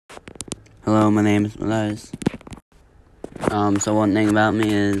Hello, my name is Elias. So one thing about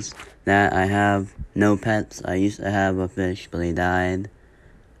me is that I have no pets. I used to have a fish, but he died.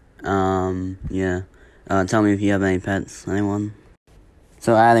 Yeah. Tell me if you have any pets, anyone?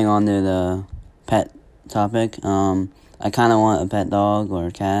 So adding on to the pet topic, I kind of want a pet dog or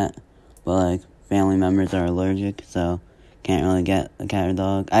a cat, but like family members are allergic, so can't really get a cat or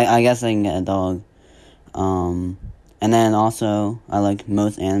dog. I guess I can get a dog. And then also I like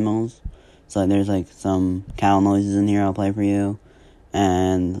most animals. So there's like some cow noises in here I'll play for you.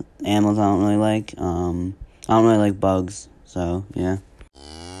 And animals I don't really like. I don't really like bugs, so yeah.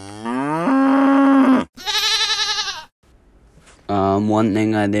 One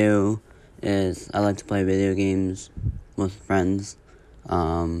thing I do is I like to play video games with friends.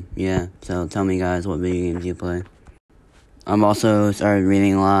 Yeah, so tell me guys what video games you play. I've also started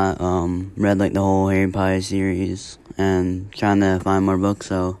reading a lot, read like the whole Harry Potter series, and trying to find more books,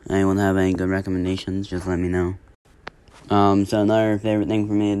 so anyone have any good recommendations, just let me know. So another favorite thing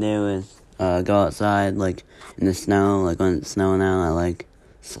for me to do is, go outside, like, in the snow, like when it's snowing out, I like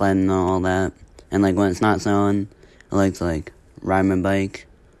sledding and all that, and like when it's not snowing, I like to like ride my bike,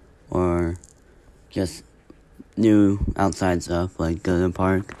 or just do outside stuff, like go to the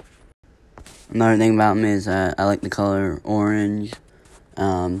park. Another thing about me is that I like the color orange,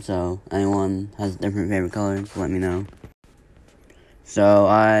 so anyone has a different favorite color, just let me know. So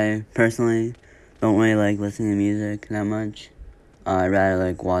I personally don't really like listening to music that much. I'd rather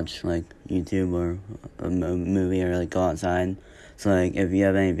like watch like YouTube or a movie or like go outside. So like if you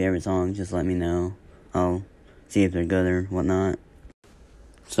have any favorite songs, just let me know. I'll see if they're good or whatnot.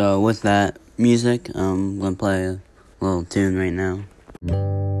 So with that music, I'm gonna play a little tune right now.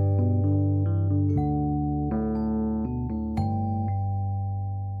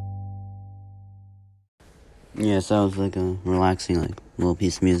 Yeah, so it was like a relaxing, like, little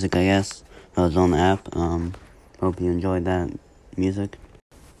piece of music, I guess. I was on the app. Hope you enjoyed that music.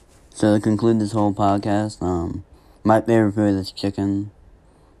 So to conclude this whole podcast, my favorite food is chicken.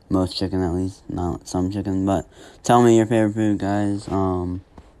 Most chicken, at least. Not some chicken, but tell me your favorite food, guys.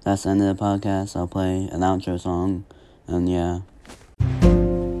 That's the end of the podcast. I'll play an outro song, and yeah.